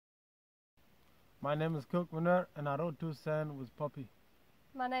My name is Cook Winner, and I wrote Two Cent with Poppy.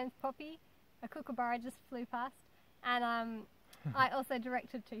 My name's Poppy. A kookaburra just flew past, and I also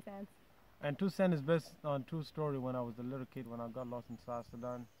directed Two Cents. And Two Cent is based on true story when I was a little kid when I got lost in South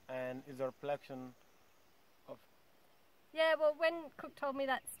Sudan, and is a reflection of... Yeah, well, when Cook told me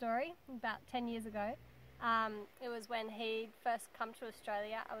that story about 10 years ago, it was when he'd first come to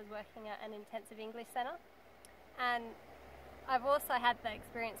Australia. I was working at an intensive English centre, and I've also had the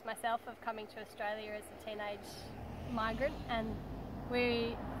experience myself of coming to Australia as a teenage migrant, and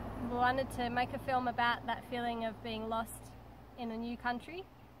we wanted to make a film about that feeling of being lost in a new country,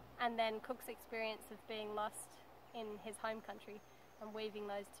 and then Cook's experience of being lost in his home country, and weaving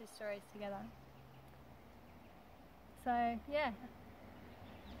those two stories together. So yeah.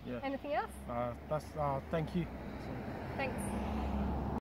 Yeah. Anything else? Thank you. Thanks.